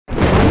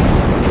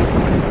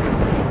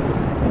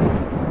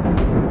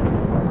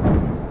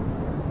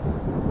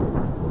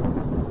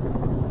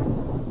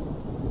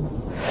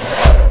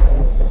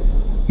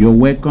You're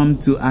welcome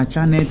to our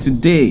channel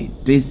today.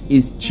 This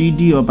is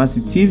Chidi Obasi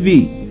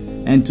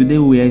TV, and today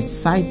we are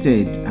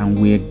excited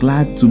and we are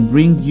glad to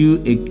bring you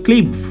a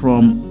clip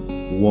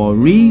from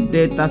Warri,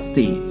 Delta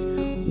State,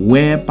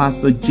 where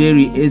Pastor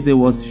Jerry Eze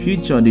was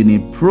featured in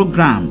a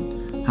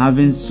program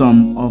having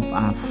some of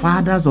our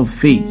fathers of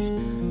faith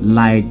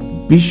like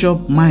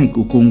Bishop Mike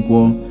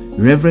Okonkwo,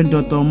 Reverend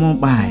Dr.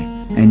 Mobai,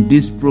 and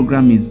this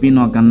program is being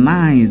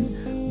organized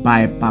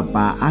by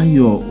Papa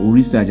Ayo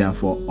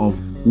Oritsejafor of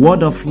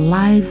Word of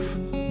Life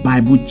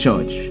Bible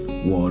Church,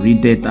 Warri,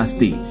 Delta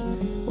State.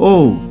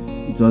 Oh,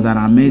 it was an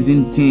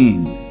amazing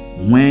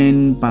thing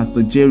when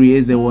Pastor Jerry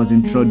Eze was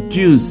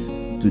introduced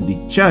to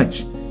the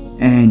church,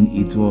 and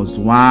it was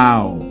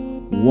wow.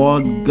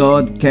 What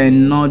God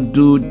cannot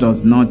do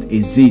does not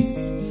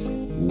exist.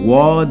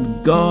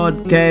 What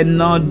God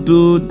cannot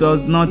do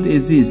does not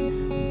exist.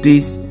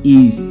 This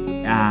is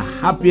our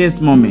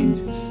happiest moment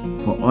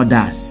for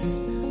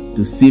others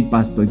to see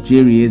Pastor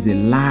Jerry Eze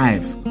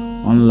live,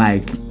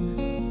 unlike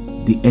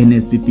the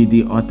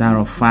NSPPD Altar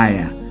of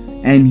Fire.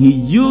 And he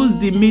used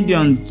the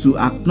medium to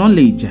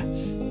acknowledge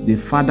the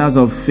fathers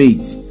of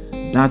faith,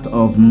 that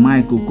of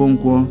Mike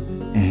Okonkwo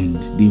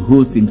and the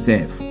host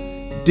himself.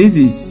 This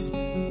is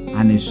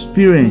an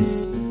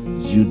experience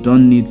you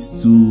don't need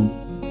to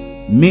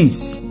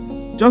miss.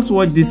 Just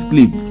watch this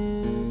clip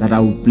that I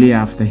will play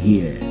after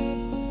here.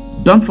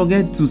 Don't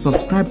forget to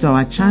subscribe to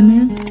our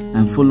channel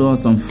and follow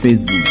us on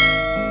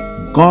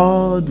Facebook.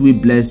 God will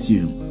bless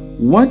you.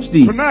 Watch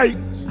this tonight,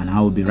 and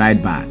I will be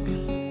right back.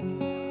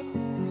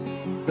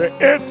 The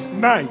 8th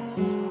night.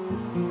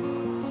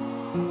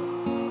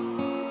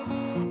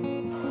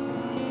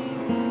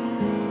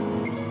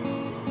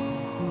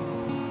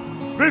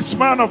 This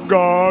man of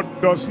God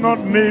does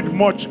not need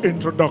much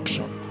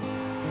introduction.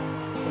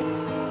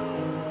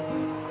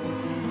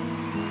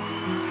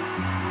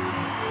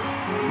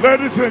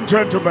 Ladies and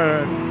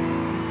gentlemen,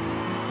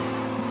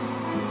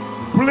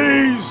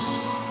 please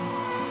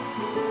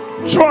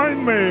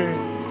join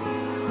me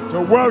to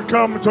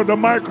welcome to the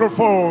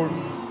microphone.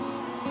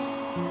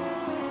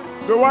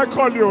 Do I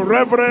call you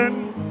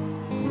Reverend,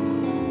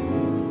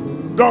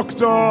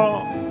 Doctor,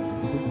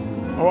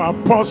 or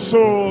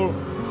Apostle?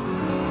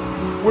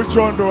 Which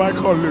one do I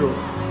call you?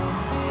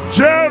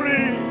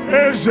 Jerry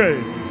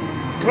Eze.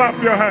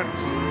 Clap your hands.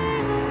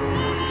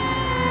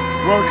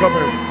 Welcome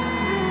him.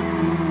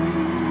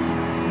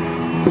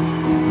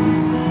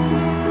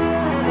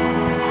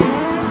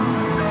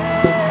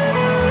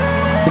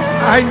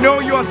 I know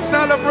you're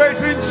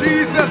celebrating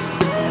Jesus.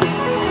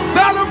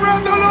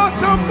 Celebrate the Lord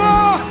some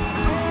more.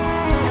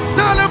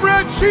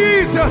 Celebrate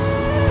Jesus.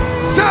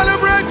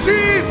 Celebrate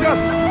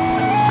Jesus.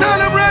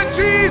 Celebrate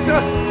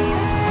Jesus.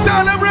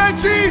 Celebrate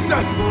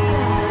Jesus.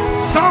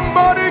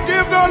 Somebody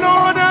give the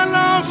Lord a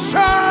loud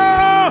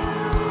shout.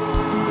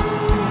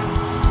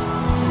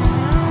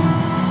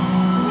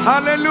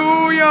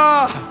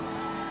 Hallelujah.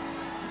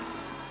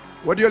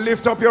 Would you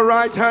lift up your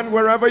right hand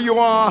wherever you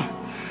are?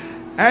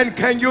 And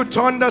can you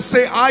turn to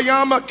say, I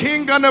am a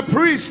king and a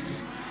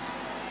priest?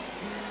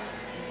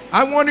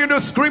 I want you to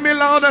scream it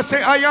louder.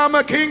 Say, I am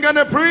a king and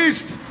a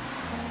priest.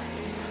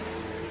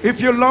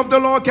 If you love the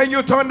Lord, can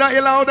you turn that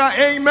louder?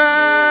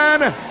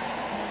 Amen.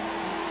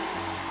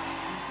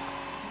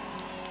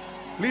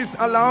 Please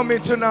allow me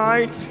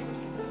tonight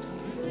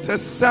to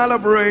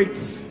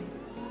celebrate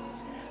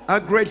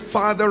a great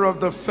father of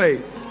the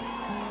faith.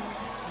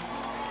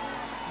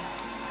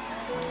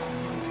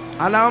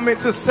 Allow me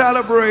to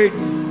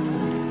celebrate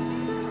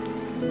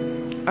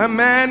a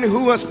man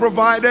who has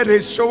provided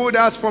his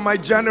shoulders for my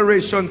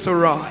generation to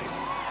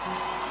rise.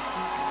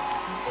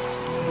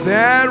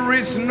 There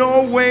is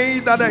no way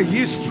that a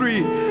history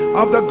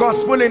of the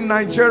gospel in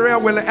Nigeria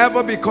will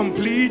ever be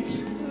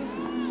complete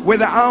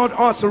without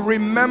us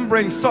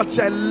remembering such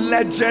a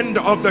legend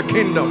of the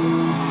kingdom.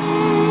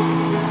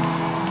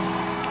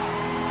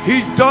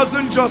 He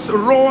doesn't just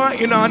roar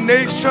in our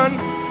nation,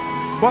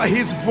 but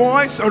his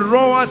voice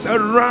roars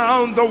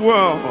around the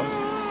world.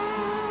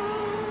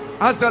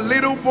 As a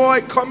little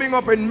boy coming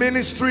up in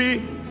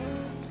ministry,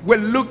 we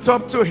looked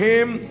up to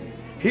him.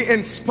 He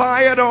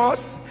inspired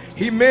us.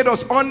 He made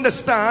us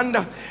understand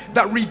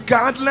that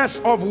regardless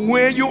of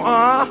where you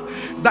are,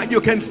 that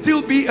you can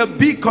still be a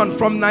beacon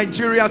from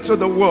Nigeria to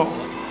the world.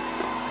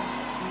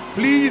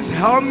 Please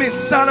help me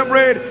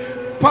celebrate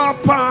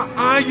Papa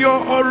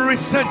Ayo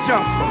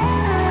Oritsejafor.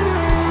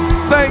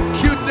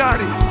 Thank you,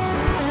 Daddy.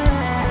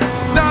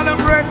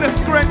 Celebrate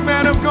this great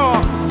man of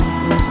God.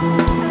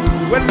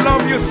 We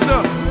love you,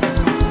 sir.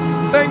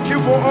 Thank you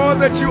for all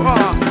that you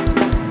are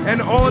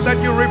and all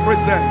that you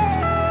represent.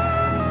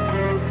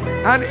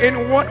 And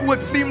in what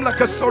would seem like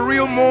a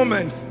surreal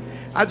moment,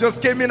 I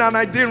just came in and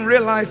I didn't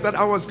realize that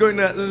I was going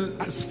to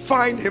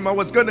find him. I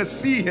was going to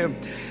see him.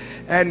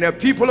 And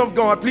people of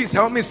God, please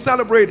help me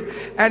celebrate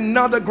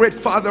another great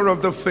father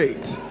of the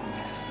faith.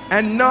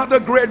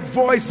 Another great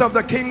voice of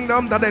the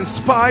kingdom that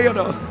inspired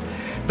us,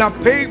 that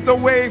paved the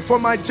way for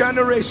my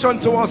generation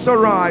to also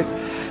rise.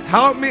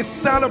 Help me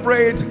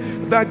celebrate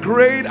the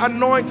great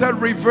anointed,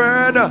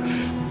 revered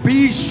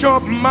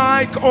Bishop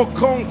Mike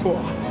Okonkwo.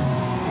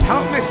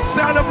 Help me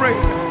celebrate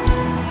him.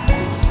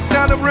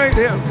 Celebrate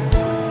him.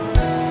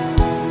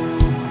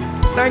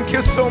 Thank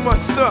you so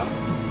much, sir.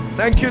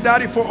 Thank you,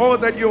 Daddy, for all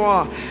that you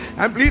are.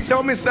 And please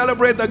help me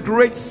celebrate the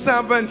great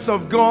servants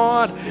of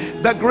God,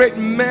 the great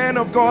men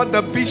of God,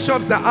 the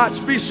bishops, the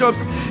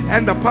archbishops,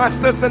 and the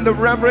pastors and the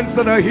reverends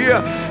that are here.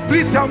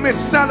 Please help me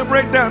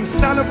celebrate them,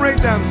 celebrate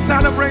them,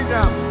 celebrate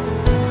them,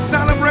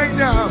 celebrate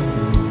them.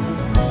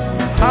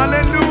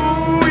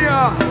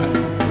 Hallelujah.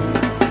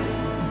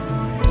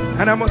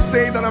 And I must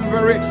say that I'm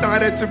very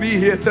excited to be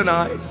here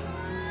tonight.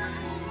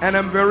 And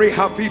I'm very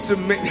happy to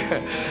meet.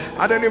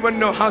 I don't even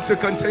know how to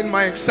contain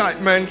my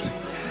excitement.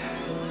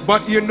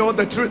 But you know,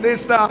 the truth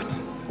is that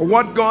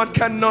what God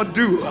cannot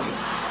do,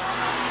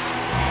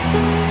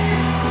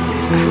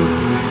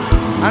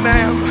 and I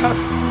am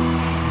happy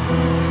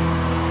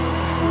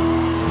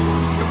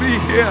to be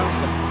here.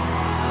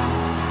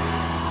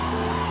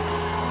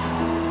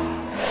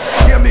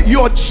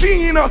 Your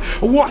gene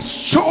was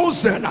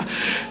chosen,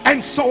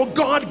 and so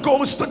God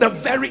goes to the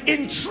very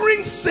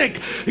intrinsic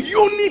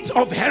unit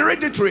of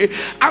hereditary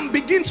and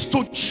begins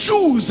to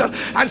choose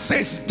and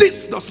says,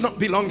 this does not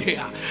belong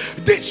here,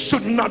 this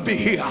should not be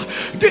here,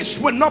 this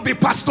will not be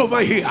passed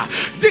over here,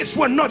 this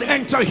will not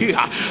enter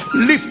here.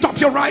 Lift up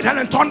your right hand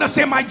and turn to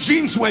say, my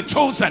genes were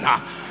chosen.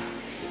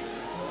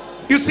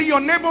 You see,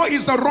 your neighbor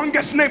is the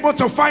wrongest neighbor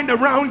to find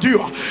around you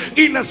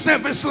in a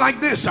service like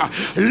this.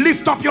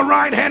 Lift up your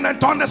right hand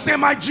and turn to say,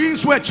 my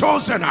genes were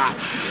chosen. I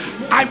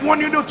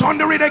want you to turn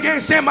to it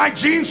again. Say, my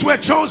genes were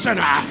chosen.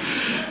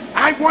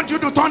 I want you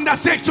to turn to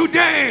say,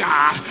 today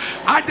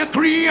I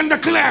decree and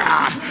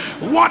declare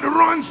what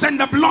runs in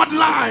the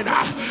bloodline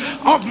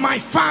of my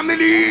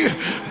family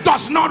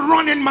does not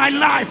run in my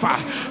life.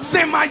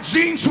 Say, my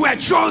genes were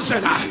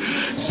chosen.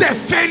 Say,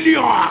 failure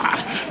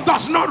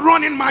does not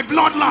run in my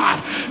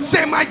bloodline.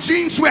 Say, my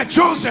genes were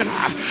chosen.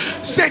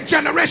 Say,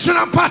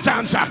 generational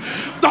patterns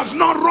does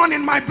not run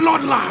in my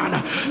bloodline.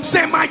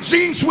 Say, my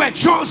genes were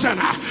chosen.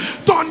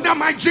 Thunder,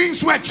 my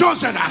genes were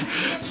chosen.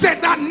 Say,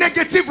 that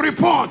negative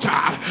report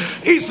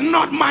is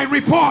not my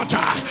report.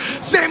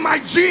 Say, my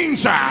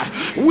genes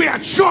were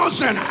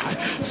chosen.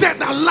 Say,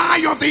 the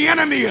lie of the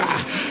enemy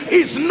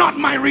is not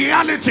my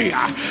reality.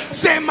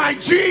 Say, my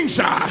genes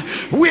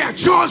were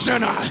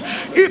chosen.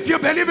 If you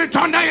believe it,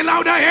 thunder a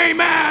louder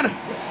amen.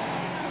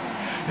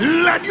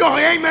 Let your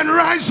amen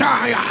rise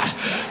higher.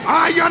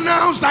 I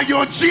announce that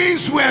your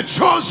genes were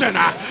chosen.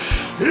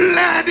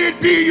 Let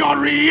it be your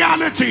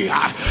reality.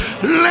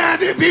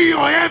 Let it be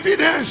your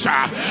evidence.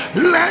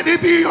 Let it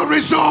be your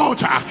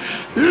result.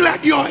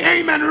 Let your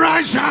amen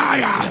rise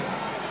higher.